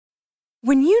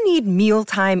When you need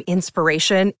mealtime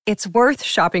inspiration, it's worth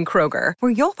shopping Kroger,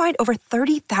 where you'll find over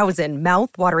 30,000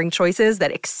 mouth-watering choices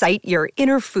that excite your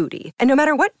inner foodie. And no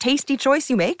matter what tasty choice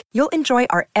you make, you'll enjoy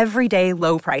our everyday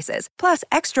low prices, plus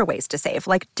extra ways to save,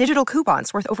 like digital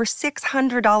coupons worth over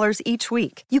 $600 each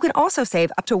week. You can also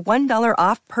save up to $1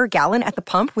 off per gallon at the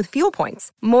pump with fuel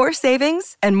points. More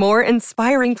savings and more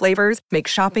inspiring flavors make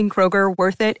shopping Kroger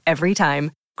worth it every time.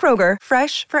 Kroger,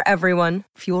 fresh for everyone.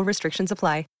 Fuel restrictions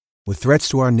apply. With threats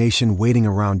to our nation waiting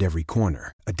around every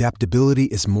corner, adaptability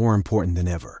is more important than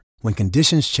ever. When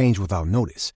conditions change without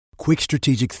notice, quick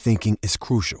strategic thinking is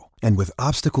crucial. And with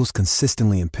obstacles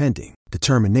consistently impending,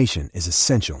 determination is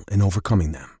essential in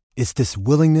overcoming them. It's this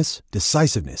willingness,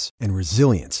 decisiveness, and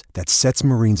resilience that sets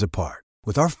Marines apart.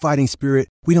 With our fighting spirit,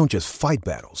 we don't just fight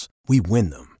battles, we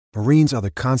win them. Marines are the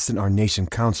constant our nation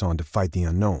counts on to fight the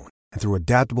unknown. And through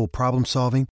adaptable problem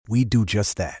solving, we do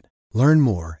just that. Learn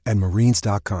more at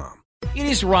Marines.com. It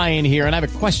is Ryan here, and I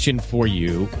have a question for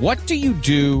you. What do you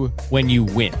do when you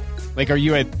win? Like, are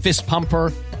you a fist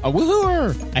pumper, a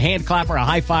woo-hooer, a hand clapper, a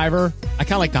high fiver? I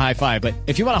kind of like the high five, but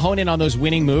if you want to hone in on those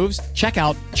winning moves, check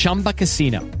out Chumba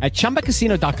Casino. At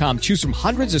ChumbaCasino.com, choose from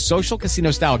hundreds of social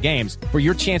casino-style games for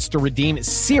your chance to redeem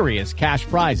serious cash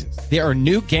prizes. There are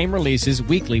new game releases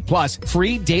weekly, plus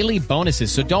free daily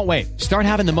bonuses, so don't wait. Start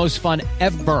having the most fun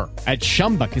ever at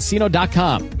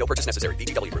ChumbaCasino.com. No purchase necessary.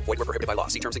 VGW. Void where prohibited by law.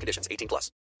 See terms and conditions.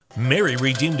 18+. Mary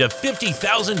redeemed a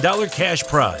 $50,000 cash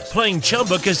prize playing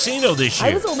Chumba Casino this year.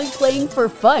 I was only playing for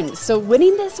fun, so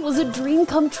winning this was a dream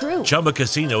come true. Chumba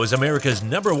Casino is America's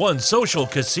 #1 social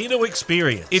casino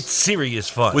experience. It's serious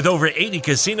fun. With over 80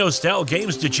 casino-style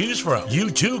games to choose from, you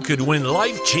too could win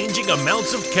life-changing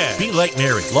amounts of cash. Be like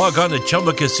Mary. Log on to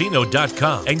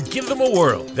ChumbaCasino.com and give them a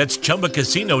whirl. That's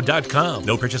ChumbaCasino.com.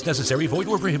 No purchase necessary. Void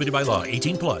where prohibited by law.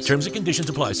 18+. Terms and conditions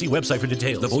apply. See website for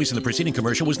details. The voice in the preceding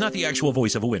commercial was not the actual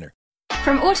voice of a winner.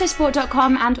 From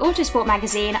Autosport.com and Autosport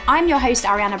Magazine, I'm your host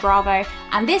Ariana Bravo,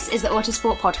 and this is the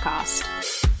Autosport Podcast.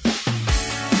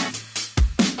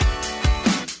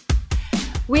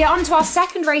 We are on to our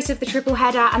second race of the triple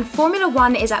header, and Formula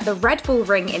One is at the Red Bull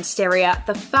Ring in Styria,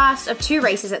 the first of 2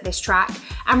 races at this track.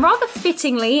 And rather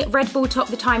fittingly, Red Bull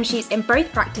topped the timesheets in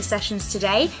both practice sessions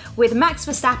today, with Max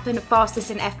Verstappen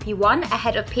fastest in FP1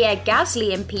 ahead of Pierre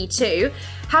Gasly in P2.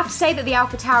 Have to say that the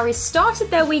AlphaTauris started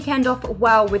their weekend off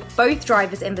well with both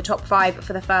drivers in the top 5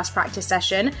 for the first practice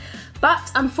session.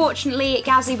 But unfortunately,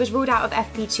 Gasly was ruled out of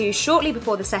FP2 shortly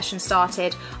before the session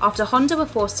started after Honda were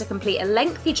forced to complete a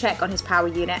lengthy check on his power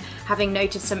unit, having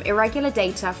noted some irregular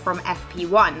data from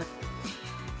FP1.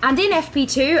 And in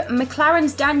FP2,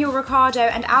 McLaren's Daniel Ricciardo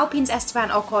and Alpine's Esteban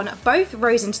Ocon both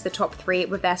rose into the top 3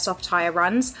 with their soft tyre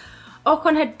runs.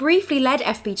 Ocon had briefly led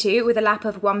FP2 with a lap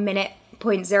of 1 minute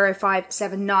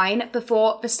 0.0579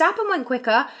 before Verstappen went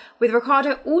quicker, with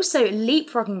Ricciardo also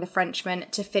leapfrogging the Frenchman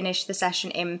to finish the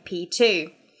session in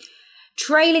P2,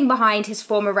 trailing behind his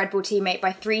former Red Bull teammate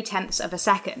by 0.3 of a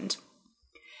second.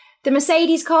 The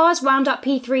Mercedes cars wound up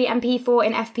P3 and P4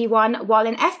 in FP1, while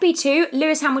in FP2,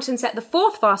 Lewis Hamilton set the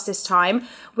 4th fastest time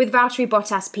with Valtteri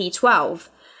Bottas P12.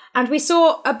 And we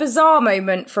saw a bizarre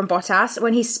moment from Bottas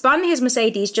when he spun his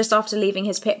Mercedes just after leaving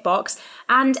his pit box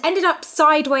and ended up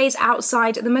sideways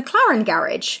outside the McLaren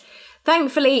garage.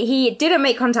 Thankfully, he didn't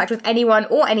make contact with anyone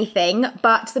or anything,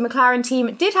 but the McLaren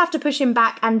team did have to push him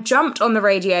back and jumped on the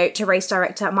radio to race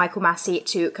director Michael Masi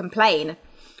to complain.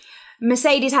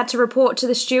 Mercedes had to report to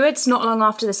the stewards not long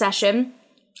after the session,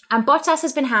 and Bottas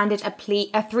has been handed a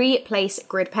 3-place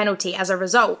grid penalty as a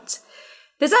result.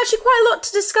 There's actually quite a lot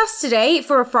to discuss today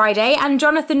for a Friday, and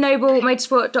Jonathan Noble,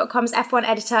 Motorsport.com's F1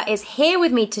 editor, is here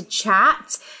with me to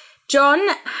chat. John,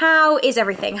 how is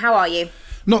everything? How are you?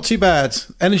 Not too bad.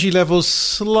 Energy levels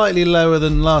slightly lower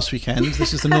than last weekend.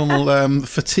 This is the normal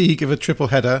fatigue of a triple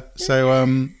header. So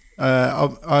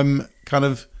I'm kind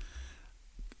of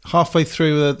halfway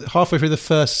through the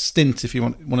first stint, if you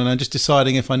want to know, just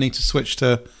deciding if I need to switch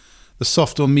to the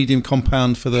soft or medium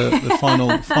compound for the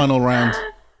final round.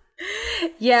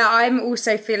 Yeah, I'm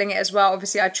also feeling it as well.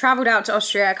 Obviously, I travelled out to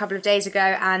Austria a couple of days ago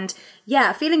and,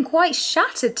 yeah, feeling quite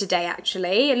shattered today,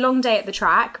 actually. A long day at the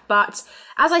track. But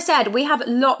as I said, we have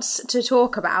lots to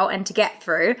talk about and to get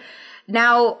through.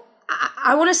 Now,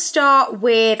 I want to start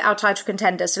with our title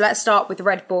contenders. So let's start with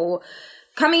Red Bull.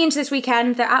 Coming into this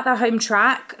weekend, they're at their home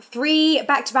track. 3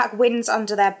 back-to-back wins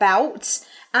under their belts.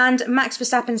 And Max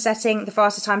Verstappen setting the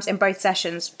fastest times in both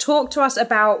sessions. Talk to us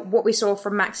about what we saw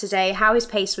from Max today, how his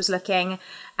pace was looking,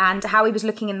 and how he was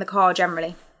looking in the car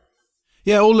generally.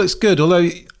 Yeah, all looks good, although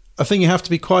I think you have to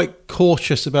be quite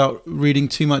cautious about reading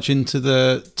too much into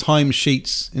the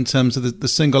timesheets in terms of the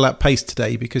single lap pace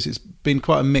today, because it's been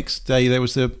quite a mixed day. There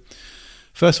was the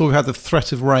First of all, we had the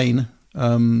threat of rain.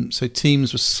 So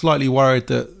teams were slightly worried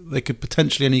that they could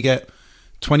potentially only get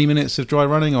 20 minutes of dry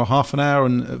running or half an hour,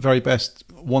 and at very best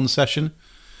 1 session.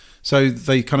 So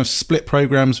they kind of split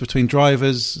programs between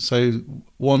drivers. So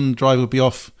one driver would be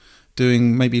off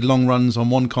doing maybe long runs on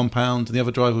one compound, and the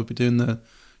other driver would be doing the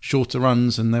shorter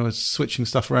runs, and they were switching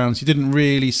stuff around. So we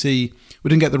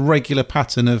didn't get the regular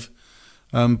pattern of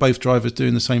both drivers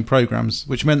doing the same programs,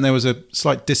 which meant there was a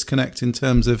slight disconnect in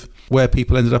terms of where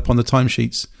people ended up on the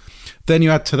timesheets. Then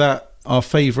you add to that, our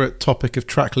favourite topic of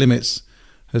track limits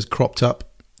has cropped up.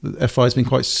 The FI has been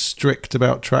quite strict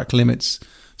about track limits.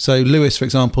 So Lewis, for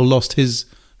example, lost his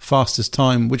fastest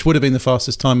time, which would have been the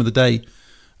fastest time of the day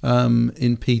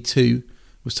in P2,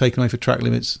 was taken away for track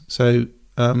limits. So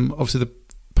obviously the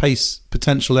pace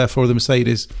potential therefore of the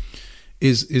Mercedes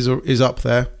is up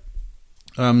there.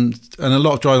 And a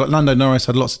lot of drivers, like Lando Norris,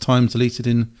 had lots of time deleted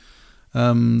in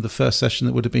the first session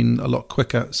that would have been a lot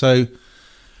quicker. So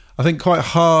I think quite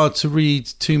hard to read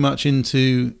too much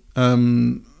into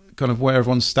kind of where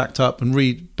everyone's stacked up and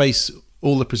base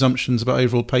all the presumptions about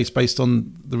overall pace based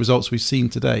on the results we've seen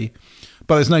today.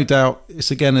 But there's no doubt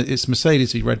it's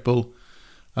Mercedes v Red Bull.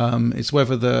 It's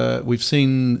whether have we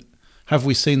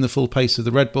seen the full pace of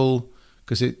the Red Bull,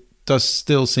 because it does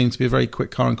still seem to be a very quick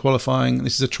car in qualifying.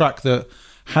 This is a track that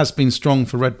has been strong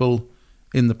for Red Bull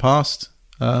in the past.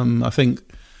 I think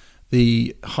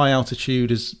the high altitude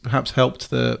has perhaps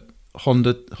helped the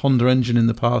Honda engine in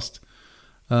the past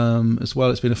as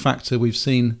well. It's been a factor we've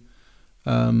seen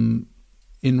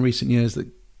in recent years that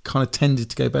kind of tended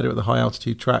to go better at the high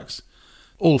altitude tracks.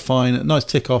 All fine, a nice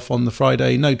tick off on the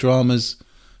Friday, no dramas,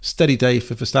 steady day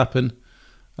for Verstappen.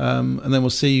 And then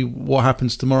we'll see what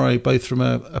happens tomorrow, both from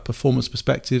a performance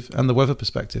perspective and the weather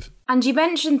perspective. And you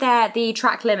mentioned there the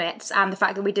track limits and the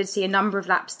fact that we did see a number of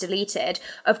laps deleted.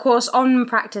 Of course, on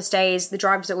practice days, the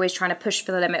drivers are always trying to push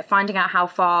for the limit, finding out how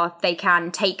far they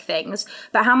can take things.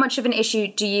 But how much of an issue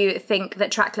do you think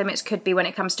that track limits could be when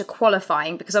it comes to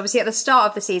qualifying? Because obviously at the start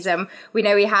of the season, we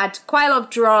know we had quite a lot of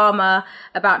drama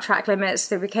about track limits.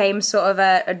 They became sort of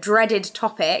a dreaded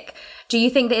topic. Do you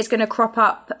think that it's going to crop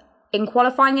up in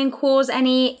qualifying and cause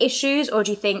any issues, or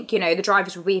do you think, the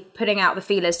drivers will be putting out the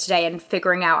feelers today and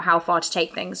figuring out how far to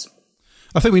take things?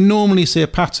 I think we normally see a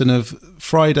pattern of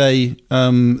Friday,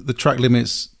 the track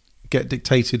limits get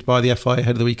dictated by the FIA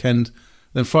ahead of the weekend.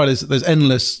 Then Fridays, there's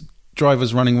endless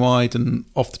drivers running wide and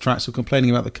off the tracks or complaining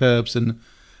about the curbs and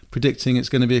predicting it's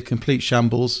going to be a complete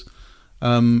shambles.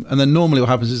 And then normally what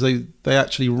happens is they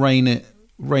actually rein it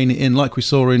in, like we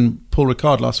saw in Paul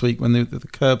Ricard last week when the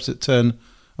curbs at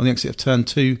on the exit of turn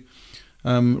 2,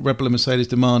 Red Bull and Mercedes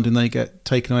demanding they get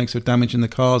taken away because of damaging the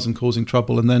cars and causing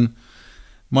trouble. And then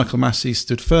Michael Masi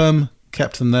stood firm,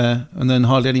 kept them there, and then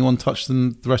hardly anyone touched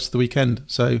them the rest of the weekend.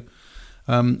 So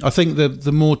I think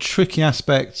the more tricky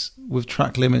aspect with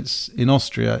track limits in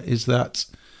Austria is that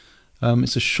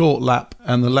it's a short lap,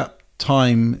 and the lap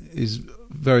time is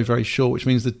very, very short, which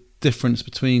means the difference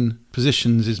between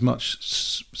positions is much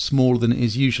smaller than it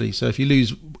is usually. So if you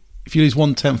lose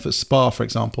 1/10 at Spa, for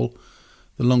example,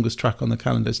 the longest track on the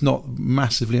calendar, it's not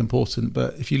massively important,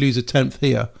 but if you lose a 10th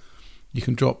here, you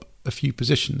can drop a few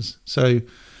positions. So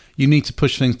you need to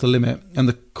push things to the limit, and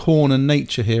the corner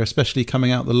nature here, especially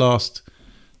coming out the last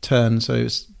turn, so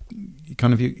it's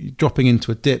you're dropping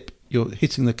into a dip, you're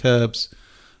hitting the curbs,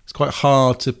 it's quite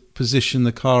hard to position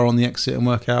the car on the exit and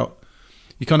work out.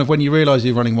 When you realise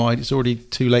you're running wide, it's already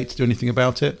too late to do anything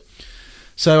about it.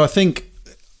 So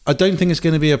I don't think it's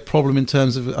going to be a problem in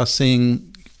terms of us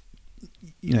seeing,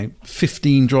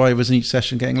 15 drivers in each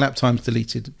session getting lap times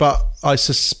deleted. But I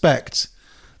suspect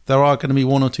there are going to be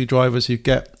 1 or 2 drivers who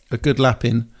get a good lap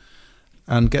in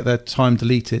and get their time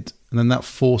deleted, and then that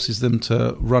forces them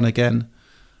to run again.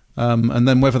 And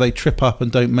then whether they trip up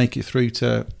and don't make it through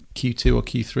to Q2 or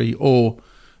Q3, or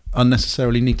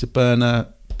unnecessarily need to burn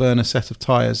a set of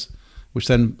tyres, which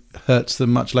then hurts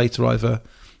them much later, either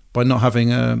by not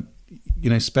having a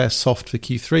spare soft for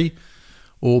Q3,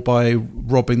 or by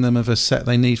robbing them of a set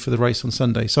they need for the race on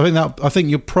Sunday. So I think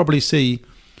you'll probably see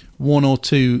 1 or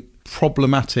 2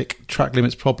 problematic track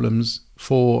limits problems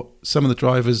for some of the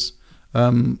drivers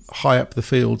high up the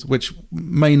field, which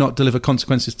may not deliver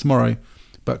consequences tomorrow,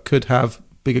 but could have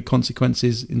bigger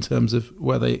consequences in terms of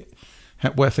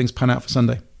where things pan out for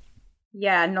Sunday.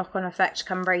 Yeah, knock-on effect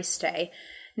come race day.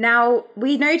 Now,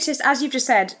 we noticed, as you've just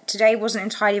said, today wasn't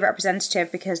entirely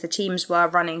representative because the teams were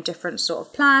running different sort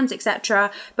of plans,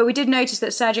 etc. But we did notice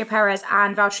that Sergio Perez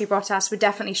and Valtteri Bottas were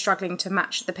definitely struggling to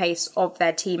match the pace of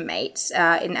their teammates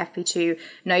in FP2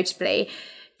 notably.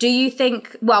 Do you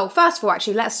think, well, first of all,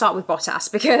 actually, let's start with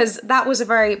Bottas, because that was a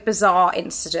very bizarre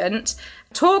incident.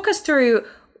 Talk us through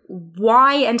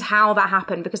why and how that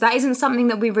happened, because that isn't something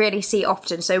that we really see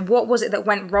often. So what was it that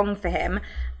went wrong for him?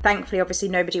 Thankfully, obviously,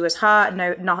 nobody was hurt,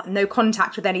 no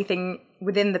contact with anything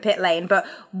within the pit lane. But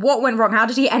what went wrong? How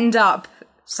did he end up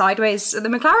sideways at the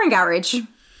McLaren garage?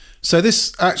 So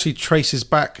this actually traces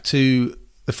back to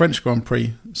the French Grand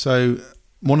Prix. So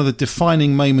one of the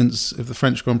defining moments of the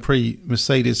French Grand Prix,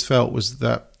 Mercedes felt, was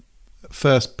that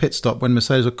first pit stop when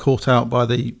Mercedes were caught out by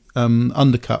the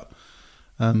undercut.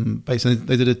 Basically,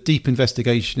 they did a deep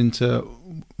investigation into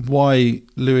why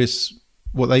Lewis,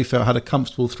 what they felt, had a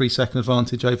comfortable 3-second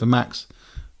advantage over Max.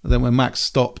 And then when Max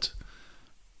stopped,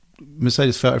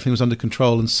 Mercedes felt everything was under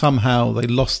control, and somehow they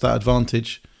lost that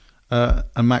advantage,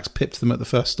 and Max pipped them at the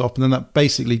first stop. And then that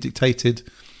basically dictated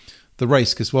the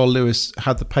race, because while Lewis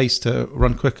had the pace to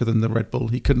run quicker than the Red Bull,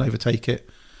 he couldn't overtake it.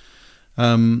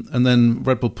 And then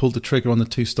Red Bull pulled the trigger on the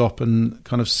 2-stop and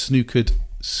kind of snookered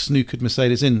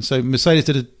Mercedes in. So Mercedes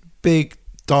did a big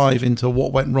dive into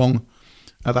what went wrong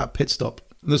at that pit stop.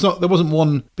 There wasn't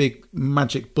one big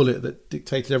magic bullet that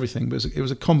dictated everything, but it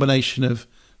was a combination of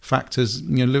factors.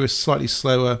 Lewis slightly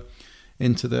slower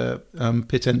into the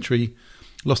pit entry,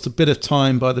 lost a bit of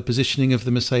time by the positioning of the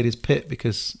Mercedes pit,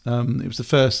 because it was the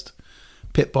first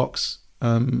pit box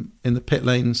in the pit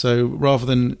lane. So rather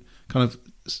than kind of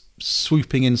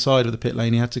swooping inside of the pit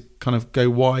lane, he had to kind of go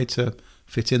wide to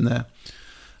fit in there.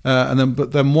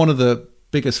 But then one of the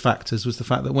biggest factors was the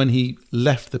fact that when he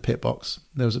left the pit box,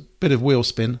 there was a bit of wheel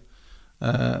spin,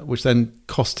 which then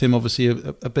cost him obviously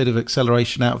a bit of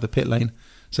acceleration out of the pit lane.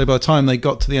 So by the time they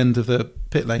got to the end of the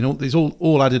pit lane, these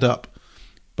all added up.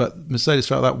 But Mercedes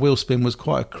felt that wheel spin was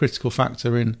quite a critical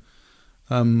factor in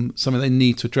something they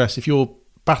need to address. If you're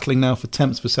battling now for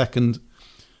tenths per second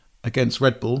against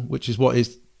Red Bull, which is what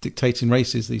is dictating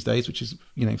races these days, which is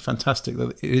fantastic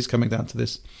that it is coming down to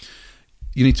this,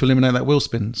 you need to eliminate that wheel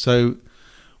spin. So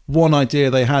one idea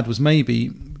they had was maybe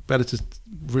better to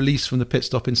release from the pit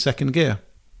stop in second gear.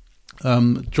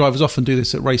 Drivers often do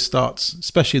this at race starts,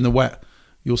 especially in the wet.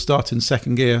 You'll start in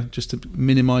second gear just to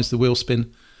minimise the wheel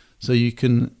spin so you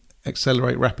can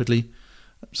accelerate rapidly.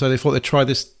 So they thought they'd try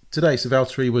this today. So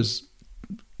Valtteri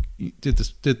did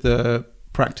the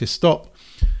practice stop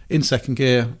in second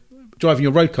gear. Driving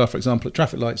your road car, for example, at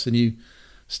traffic lights, and you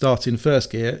start in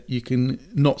first gear, you can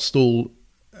not stall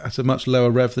at a much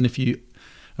lower rev than if you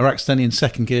are accidentally in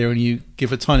second gear and you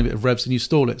give a tiny bit of revs and you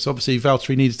stall it. So obviously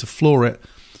Valtteri needed to floor it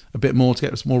a bit more to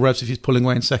get some more revs if he's pulling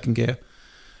away in second gear.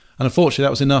 And unfortunately,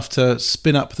 that was enough to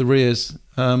spin up the rears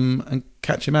and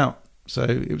catch him out. So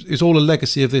it was all a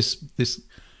legacy of this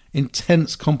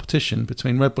intense competition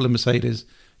between Red Bull and Mercedes,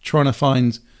 trying to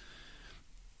find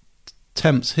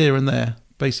temps here and there,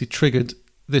 basically triggered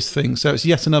this thing. So it's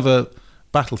yet another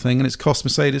battle thing, and it's cost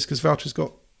Mercedes because Valtteri's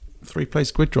got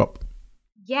 3-place grid drop.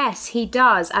 Yes, he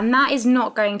does. And that is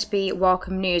not going to be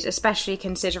welcome news, especially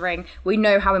considering we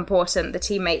know how important the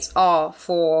teammates are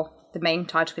for the main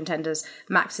title contenders,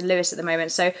 Max and Lewis, at the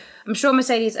moment. So I'm sure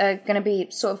Mercedes are going to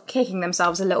be sort of kicking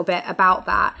themselves a little bit about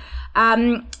that.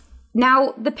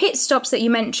 Now, the pit stops that you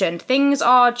mentioned, things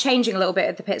are changing a little bit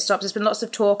at the pit stops. There's been lots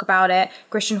of talk about it.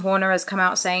 Christian Horner has come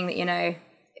out saying that,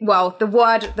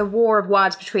 the war of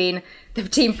words between the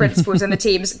team principals and the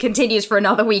teams continues for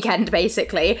another weekend,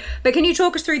 basically. But can you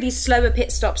talk us through these slower pit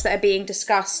stops that are being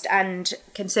discussed and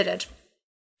considered?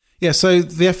 Yeah, so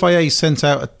the FIA sent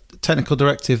out a technical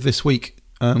directive this week,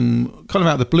 kind of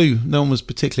out of the blue. No one was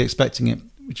particularly expecting it,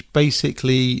 which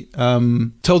basically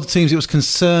told the teams it was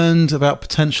concerned about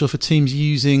potential for teams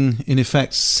using, in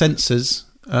effect, sensors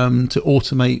to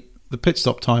automate the pit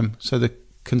stop time. So the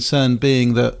concern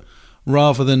being that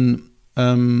rather than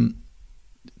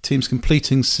teams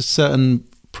completing certain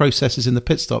processes in the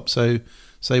pit stop, so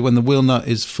say when the wheel nut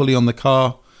is fully on the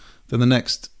car, then the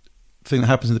next thing that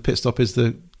happens in the pit stop is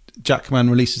the jackman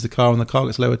releases the car and the car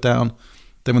gets lowered down.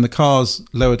 Then when the car's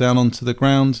lowered down onto the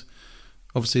ground,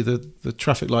 obviously the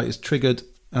traffic light is triggered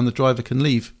and the driver can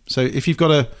leave. So if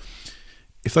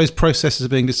those processes are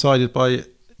being decided by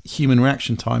human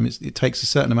reaction time, it takes a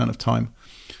certain amount of time.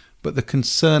 But the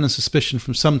concern and suspicion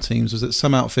from some teams was that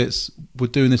some outfits were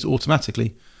doing this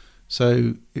automatically.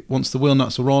 So once the wheel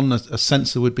nuts are on, a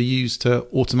sensor would be used to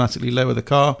automatically lower the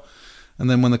car. And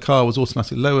then when the car was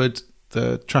automatically lowered,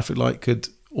 the traffic light could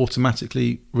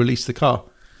automatically release the car.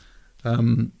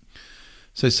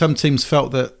 So some teams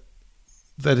felt that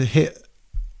they'd hit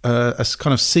a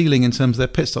kind of ceiling in terms of their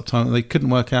pit stop time. They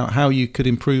couldn't work out how you could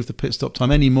improve the pit stop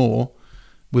time anymore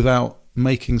without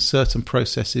making certain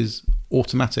processes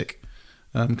automatic,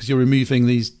 because you're removing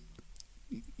these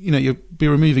you'll be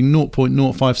removing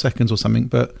 0.05 seconds or something,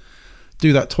 but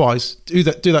do that twice. Do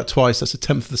that twice. That's a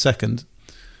tenth of a second,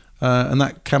 and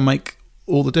that can make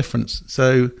all the difference.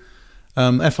 So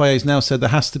FIA has now said there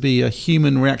has to be a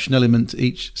human reaction element to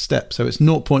each step. So it's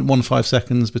 0.15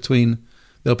 seconds between,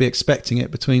 they'll be expecting it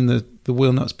between the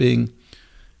wheel nuts being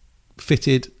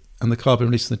fitted and the car being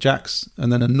released from the jacks,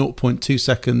 and then a 0.2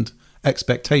 second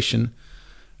expectation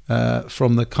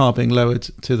from the car being lowered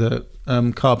to the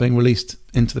car being released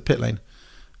into the pit lane.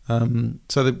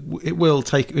 So it will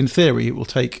take, in theory, it will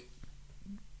take,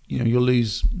 you'll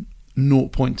lose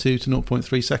 0.2 to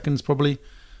 0.3 seconds probably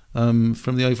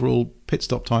from the overall pit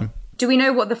stop time. Do we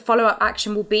know what the follow-up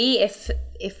action will be if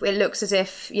it looks as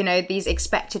if, these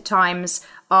expected times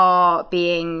are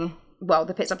being,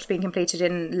 the pit stop's being completed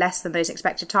in less than those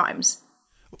expected times?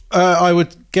 I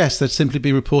would guess they'd simply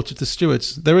be reported to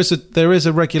stewards. There is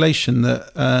a regulation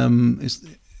that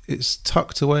it's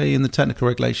tucked away in the technical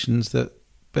regulations that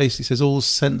basically says all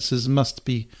sensors must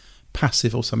be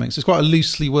passive or something. So it's quite a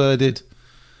loosely worded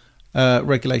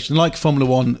regulation. Like Formula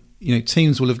One,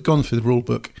 teams will have gone through the rule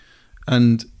book,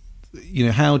 and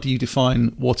how do you define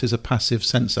what is a passive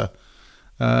sensor?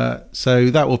 So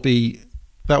that will be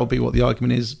what the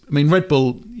argument is. I mean, Red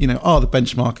Bull, are the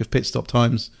benchmark of pit stop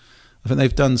times. I think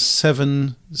they've done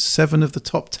seven of the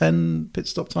top 10 pit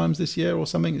stop times this year or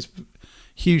something. It's a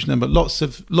huge number. Lots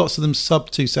of them sub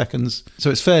 2 seconds.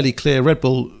 So it's fairly clear Red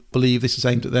Bull believe this is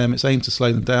aimed at them. It's aimed to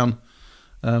slow them down.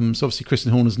 So obviously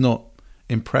Christian Horner's not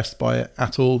impressed by it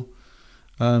at all.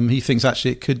 He thinks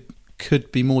actually it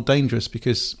could be more dangerous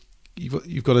because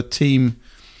you've got a team.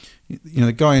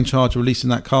 The guy in charge of releasing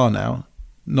that car now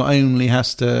not only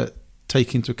has to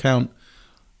take into account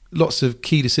lots of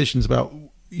key decisions about,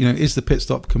 is the pit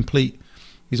stop complete?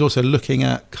 He's also looking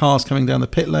at cars coming down the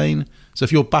pit lane. So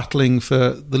if you're battling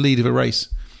for the lead of a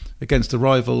race against a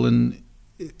rival, and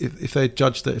if they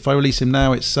judge that if I release him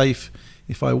now, it's safe.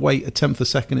 If I wait a tenth of a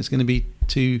second, it's going to be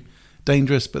too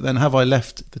dangerous. But then have I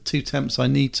left the 2 tenths I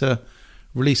need to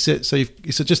release it? So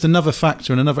it's just another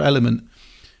factor and another element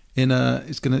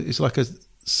it's like a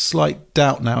slight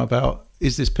doubt now about,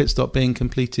 is this pit stop being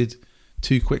completed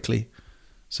too quickly?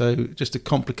 So just a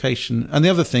complication. And the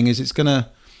other thing is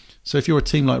so if you're a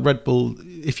team like Red Bull,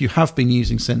 if you have been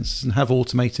using sensors and have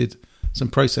automated some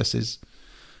processes,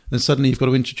 then suddenly you've got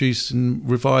to introduce and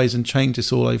revise and change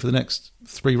this all over the next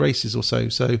 3 races or so.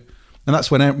 And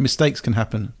that's when mistakes can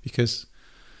happen, because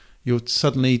you're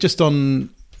suddenly just on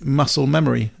muscle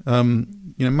memory.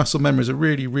 Muscle memory is a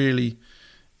really, really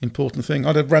important thing. I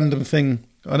had a random thing.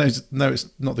 I know it's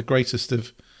not the greatest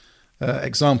of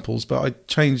examples, but I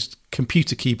changed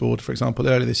computer keyboard, for example,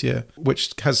 earlier this year,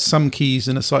 which has some keys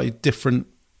in a slightly different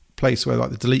place, where like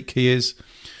the delete key is,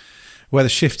 where the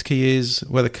shift key is,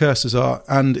 where the cursors are,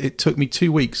 and it took me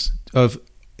 2 weeks of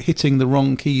hitting the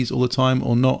wrong keys all the time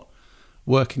or not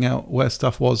working out where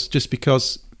stuff was, just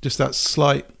that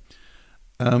slight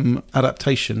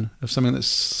adaptation of something that's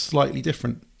slightly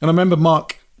different. And I remember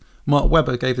Mark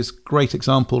Webber gave this great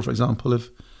example, for example, of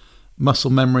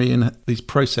muscle memory and these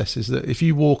processes, that if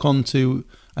you walk onto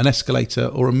an escalator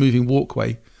or a moving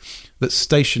walkway that's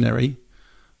stationary,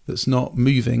 that's not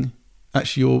moving,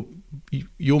 actually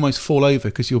you almost fall over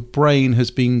because your brain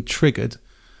has been triggered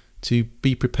to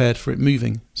be prepared for it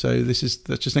moving. So that's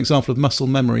just an example of muscle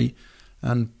memory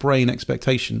and brain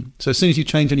expectation. So as soon as you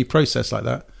change any process like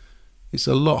that, it's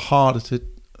a lot harder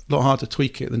to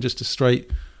tweak it than just a straight,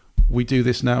 we do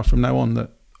this now from now on.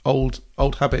 That old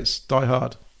habits die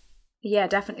hard. Yeah,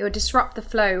 definitely. It would disrupt the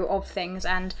flow of things.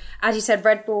 And as you said,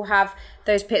 Red Bull have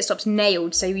those pit stops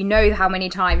nailed. So you know how many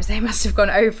times they must have gone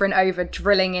over and over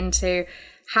drilling into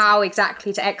how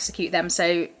exactly to execute them.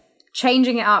 So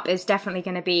changing it up is definitely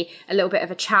going to be a little bit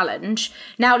of a challenge.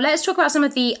 Now, let's talk about some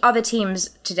of the other teams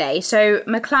today. So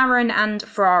McLaren and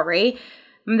Ferrari.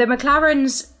 The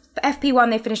McLarens,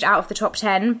 FP1, they finished out of the top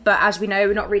 10, but as we know,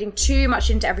 we're not reading too much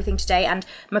into everything today, and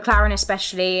McLaren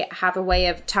especially have a way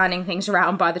of turning things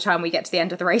around by the time we get to the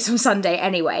end of the race on Sunday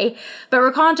anyway. But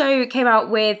Ricciardo came out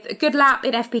with a good lap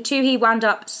in FP2. He wound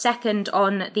up second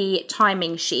on the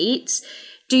timing sheets.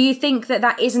 Do you think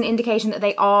that is an indication that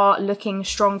they are looking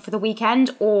strong for the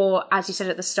weekend? Or, as you said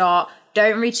at the start,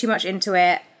 don't read too much into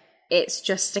it. It's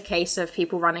just a case of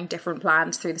people running different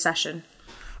plans through the session?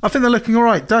 I think they're looking all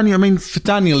right. For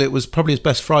Daniel, it was probably his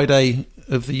best Friday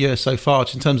of the year so far,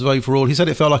 in terms of overall. He said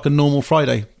it felt like a normal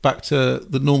Friday, back to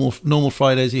the normal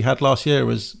Fridays he had last year,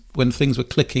 was when things were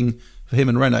clicking for him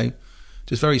and Renault.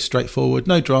 Just very straightforward,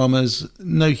 no dramas,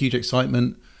 no huge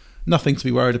excitement, nothing to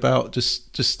be worried about,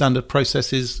 just standard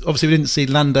processes. Obviously, we didn't see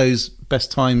Lando's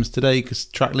best times today because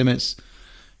track limits.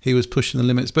 he was pushing the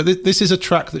limits. But this is a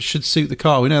track that should suit the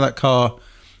car. We know that car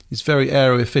is very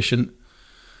aero efficient.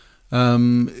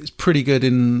 It's pretty good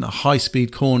in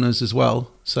high-speed corners as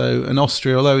well. So in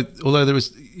Austria, although there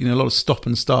is a lot of stop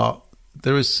and start,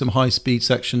 there is some high-speed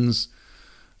sections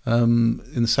in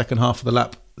the second half of the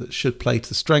lap that should play to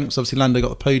the strengths. Obviously, Lando got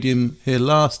the podium here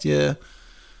last year.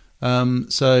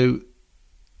 So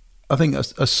I think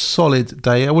a solid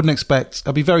day.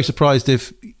 I'd be very surprised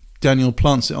if Daniel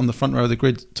plants it on the front row of the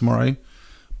grid tomorrow.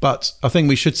 But I think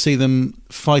we should see them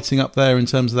fighting up there in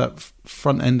terms of that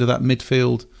front end of that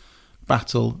midfield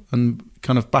battle and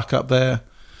kind of back up there,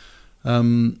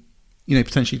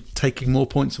 potentially taking more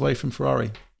points away from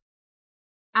Ferrari.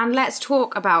 And let's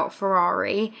talk about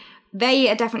Ferrari. They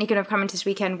are definitely going to come into this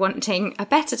weekend wanting a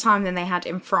better time than they had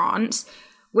in France.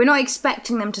 We're not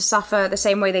expecting them to suffer the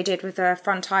same way they did with the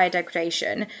front tyre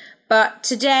degradation. But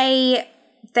today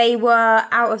they were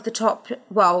out of the top,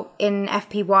 well, in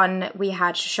FP1 we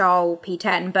had Charles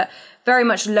P10, but very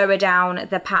much lower down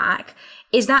the pack.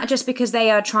 Is that just because they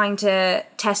are trying to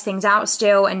test things out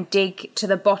still and dig to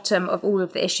the bottom of all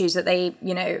of the issues that they,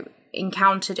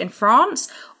 encountered in France?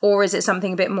 Or is it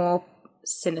something a bit more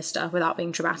sinister without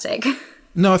being dramatic?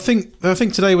 No, I think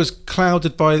today was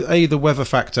clouded by the weather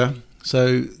factor.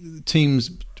 So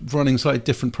teams running slightly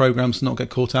different programs to not get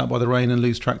caught out by the rain and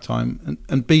lose track time,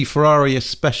 and B, Ferrari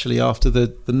especially after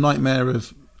the nightmare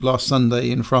of last Sunday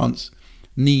in France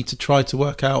need to try to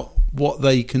work out what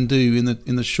they can do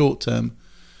in the short term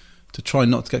to try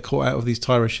not to get caught out of these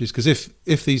tyre issues. Because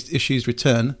if these issues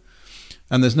return,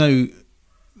 and there's no,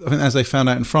 I think as they found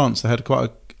out in France, they had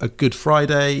quite a good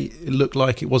Friday. It looked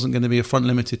like it wasn't going to be a front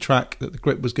limited track, that the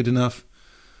grip was good enough.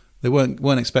 They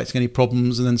weren't expecting any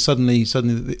problems, and then suddenly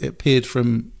it appeared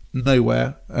from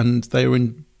nowhere, and they were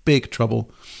in big trouble.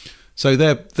 So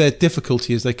their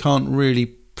difficulty is they can't really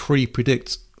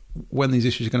pre-predict when these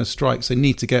issues are going to strike. So they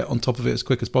need to get on top of it as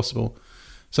quick as possible.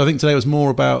 So I think today was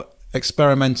more about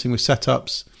experimenting with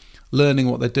setups, learning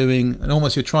what they're doing, and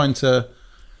almost you're trying to,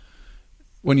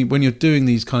 when you're doing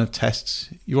these kind of tests,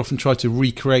 you often try to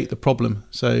recreate the problem.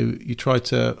 So you try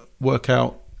to work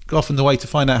out, often the way to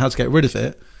find out how to get rid of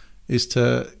it is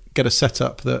to get a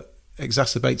setup that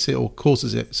exacerbates it or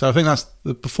causes it. So I think that's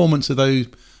the performance of those,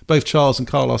 both Charles and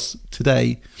Carlos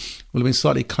today, will have been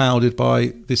slightly clouded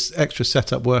by this extra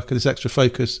setup work and this extra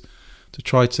focus to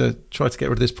try to get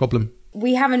rid of this problem.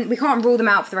 We can't rule them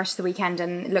out for the rest of the weekend,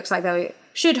 and it looks like they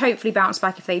should hopefully bounce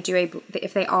back if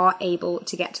they are able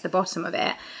to get to the bottom of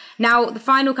it. Now, the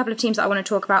final couple of teams that I want to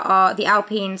talk about are the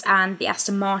Alpines and the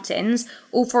Aston Martins.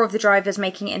 All four of the drivers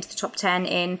making it into the top 10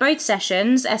 in both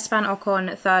sessions. Esteban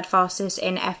Ocon, third fastest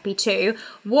in FP2.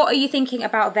 What are you thinking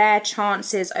about their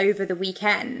chances over the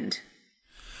weekend?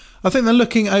 I think they're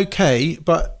looking okay,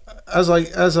 but as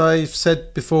I've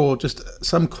said before, just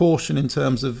some caution in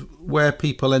terms of where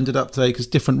people ended up today, because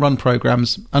different run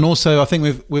programs. And also, I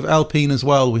think with Alpine as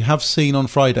well, we have seen on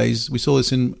Fridays, we saw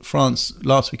this in France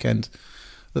last weekend,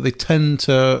 that they tend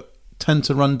to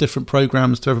run different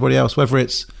programs to everybody else, whether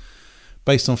it's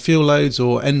based on fuel loads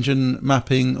or engine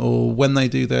mapping or when they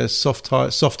do their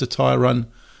softer tyre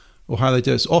run or how they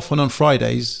do it. So often on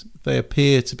Fridays, they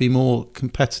appear to be more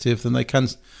competitive than they can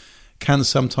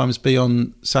sometimes be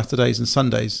on Saturdays and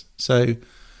Sundays. So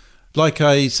like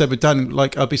I said with Daniel,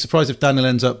 I'd be surprised if Daniel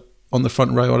ends up on the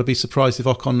front row. I'd be surprised if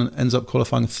Ocon ends up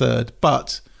qualifying third.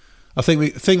 But I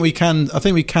think we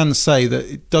can say that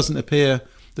it doesn't appear,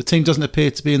 the team doesn't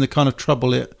appear to be in the kind of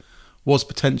trouble it was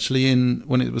potentially in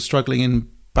when it was struggling in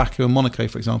Baku and Monaco,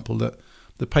 for example. That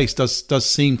the pace does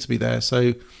seem to be there,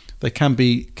 so they can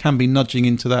be nudging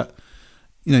into that.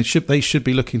 They should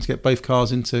be looking to get both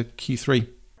cars into Q3.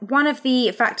 One of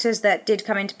the factors that did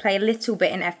come into play a little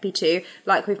bit in FP2,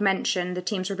 like we've mentioned, the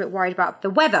teams were a bit worried about the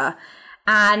weather.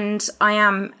 And I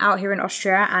am out here in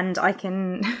Austria, and I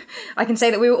can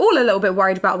say that we were all a little bit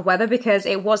worried about the weather, because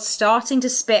it was starting to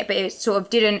spit, but it sort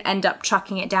of didn't end up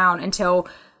chucking it down until,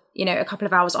 a couple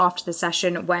of hours after the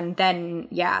session, when then,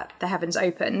 the heavens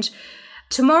opened.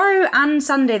 Tomorrow and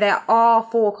Sunday, there are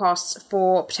forecasts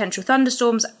for potential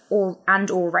thunderstorms or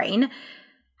rain.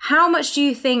 How much do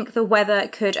you think the weather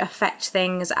could affect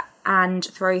things and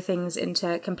throw things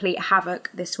into complete havoc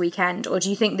this weekend? Or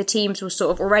do you think the teams will sort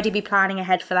of already be planning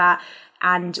ahead for that,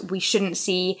 and we shouldn't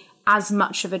see as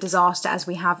much of a disaster as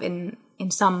we have in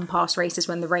some past races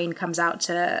when the rain comes out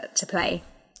to play?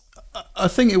 I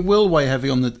think it will weigh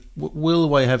heavy on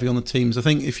the teams. I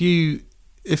think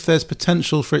if there's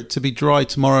potential for it to be dry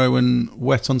tomorrow and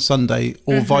wet on Sunday,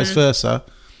 or vice versa,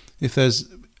 if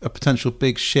there's a potential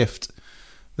big shift,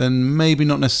 then maybe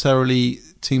not necessarily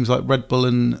teams like Red Bull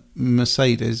and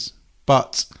Mercedes,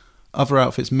 but other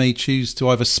outfits may choose to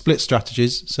either split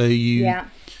strategies. So you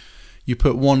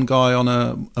put one guy on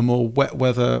a more wet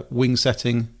weather wing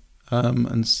setting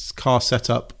and car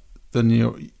setup than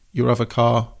your other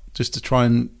car, just to try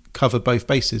and cover both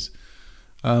bases.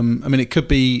 I mean, it could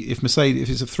be if it's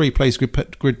a 3-place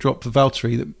grid drop for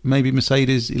Valtteri, that maybe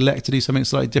Mercedes elect to do something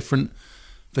slightly different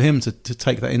for him to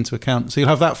take that into account. So you'll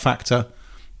have that factor,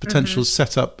 potential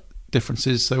setup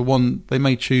differences. So they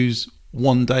may choose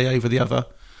one day over the other.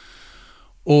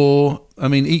 Or, I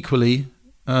mean, equally,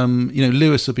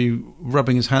 Lewis will be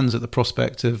rubbing his hands at the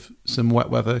prospect of some wet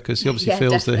weather, because he obviously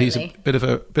feels that he's a bit of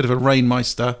a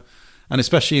rainmeister. And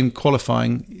especially in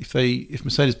qualifying, if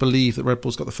Mercedes believe that Red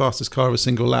Bull's got the fastest car of a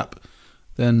single lap,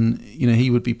 then he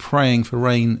would be praying for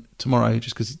rain tomorrow,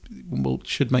 just because it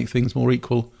should make things more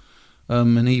equal.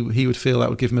 And he would feel that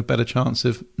would give him a better chance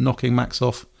of knocking Max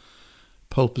off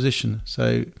pole position.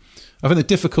 So I think the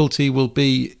difficulty will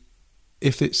be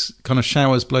if it's kind of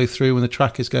showers blow through when the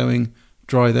track is going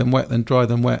dry then wet, then dry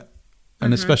then wet.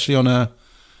 And especially on a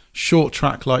short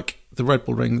track like the Red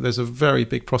Bull Ring, there's a very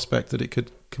big prospect that it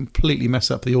could completely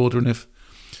mess up the order. And if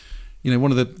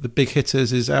one of the big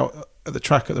hitters is out at the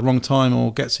track at the wrong time,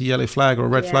 or gets a yellow flag or a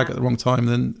red flag at the wrong time,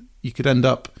 then you could end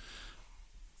up,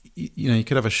 you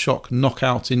could have a shock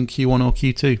knockout in Q1 or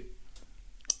Q2.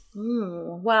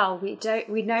 Well,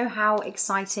 we know how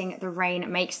exciting the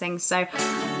rain makes things. So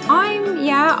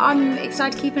I'm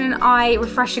excited, keeping an eye,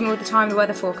 refreshing all the time the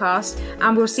weather forecast,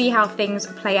 and we'll see how things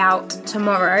play out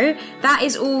tomorrow. That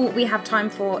is all we have time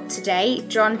for today.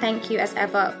 John, thank you as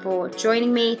ever for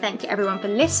joining me. Thank you everyone for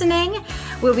listening.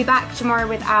 We'll be back tomorrow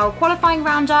with our qualifying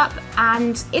roundup,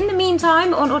 and in the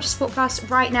meantime on Autosport Plus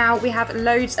right now we have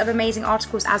loads of amazing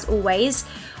articles as always.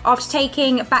 After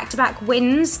taking back-to-back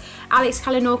wins, Alex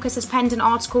Kalinauckas has penned an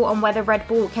article on whether Red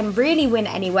Bull can really win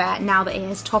anywhere now that it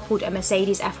has toppled a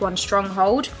Mercedes F1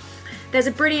 stronghold. There's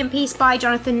a brilliant piece by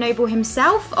Jonathan Noble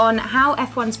himself on how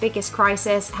F1's biggest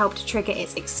crisis helped trigger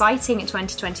its exciting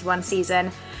 2021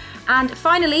 season. And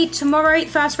finally, tomorrow,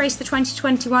 first race of the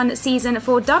 2021 season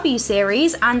for W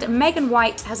Series, and Megan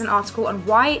White has an article on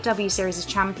why W Series'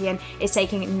 champion is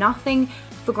taking nothing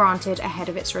for granted ahead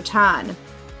of its return.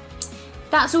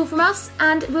 That's all from us,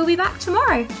 and we'll be back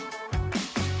tomorrow.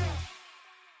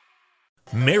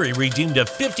 Mary redeemed a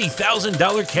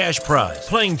 $50,000 cash prize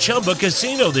playing Chumba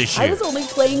Casino this year. I was only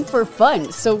playing for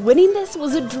fun, so winning this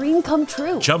was a dream come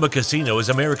true. Chumba Casino is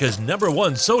America's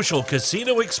 #1 social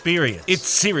casino experience. It's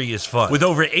serious fun. With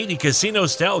over 80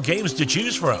 casino-style games to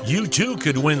choose from, you too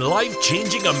could win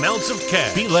life-changing amounts of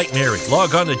cash. Be like Mary.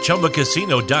 Log on to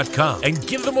ChumbaCasino.com and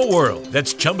give them a whirl.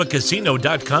 That's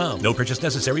ChumbaCasino.com. No purchase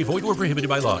necessary. Void where prohibited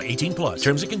by law. 18+.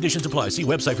 Terms and conditions apply. See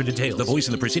website for details. The voice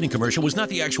in the preceding commercial was not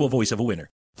the actual voice of a winner.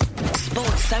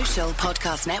 Sports Social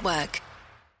Podcast Network.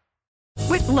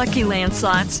 With Lucky Land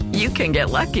Slots, you can get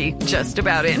lucky just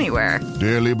about anywhere.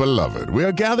 Dearly beloved, we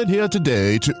are gathered here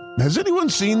today to... Has anyone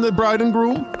seen the bride and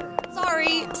groom?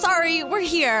 Sorry, we're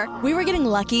here. We were getting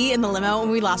lucky in the limo and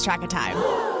we lost track of time.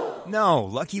 No,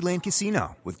 Lucky Land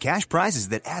Casino, with cash prizes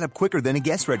that add up quicker than a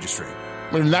guest registry.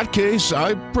 In that case,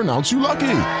 I pronounce you lucky.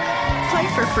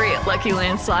 Play for free at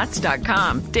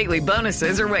LuckyLandSlots.com. Daily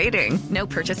bonuses are waiting. No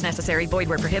purchase necessary. Void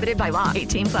where prohibited by law.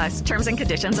 18+. Terms and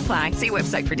conditions apply. See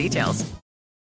website for details.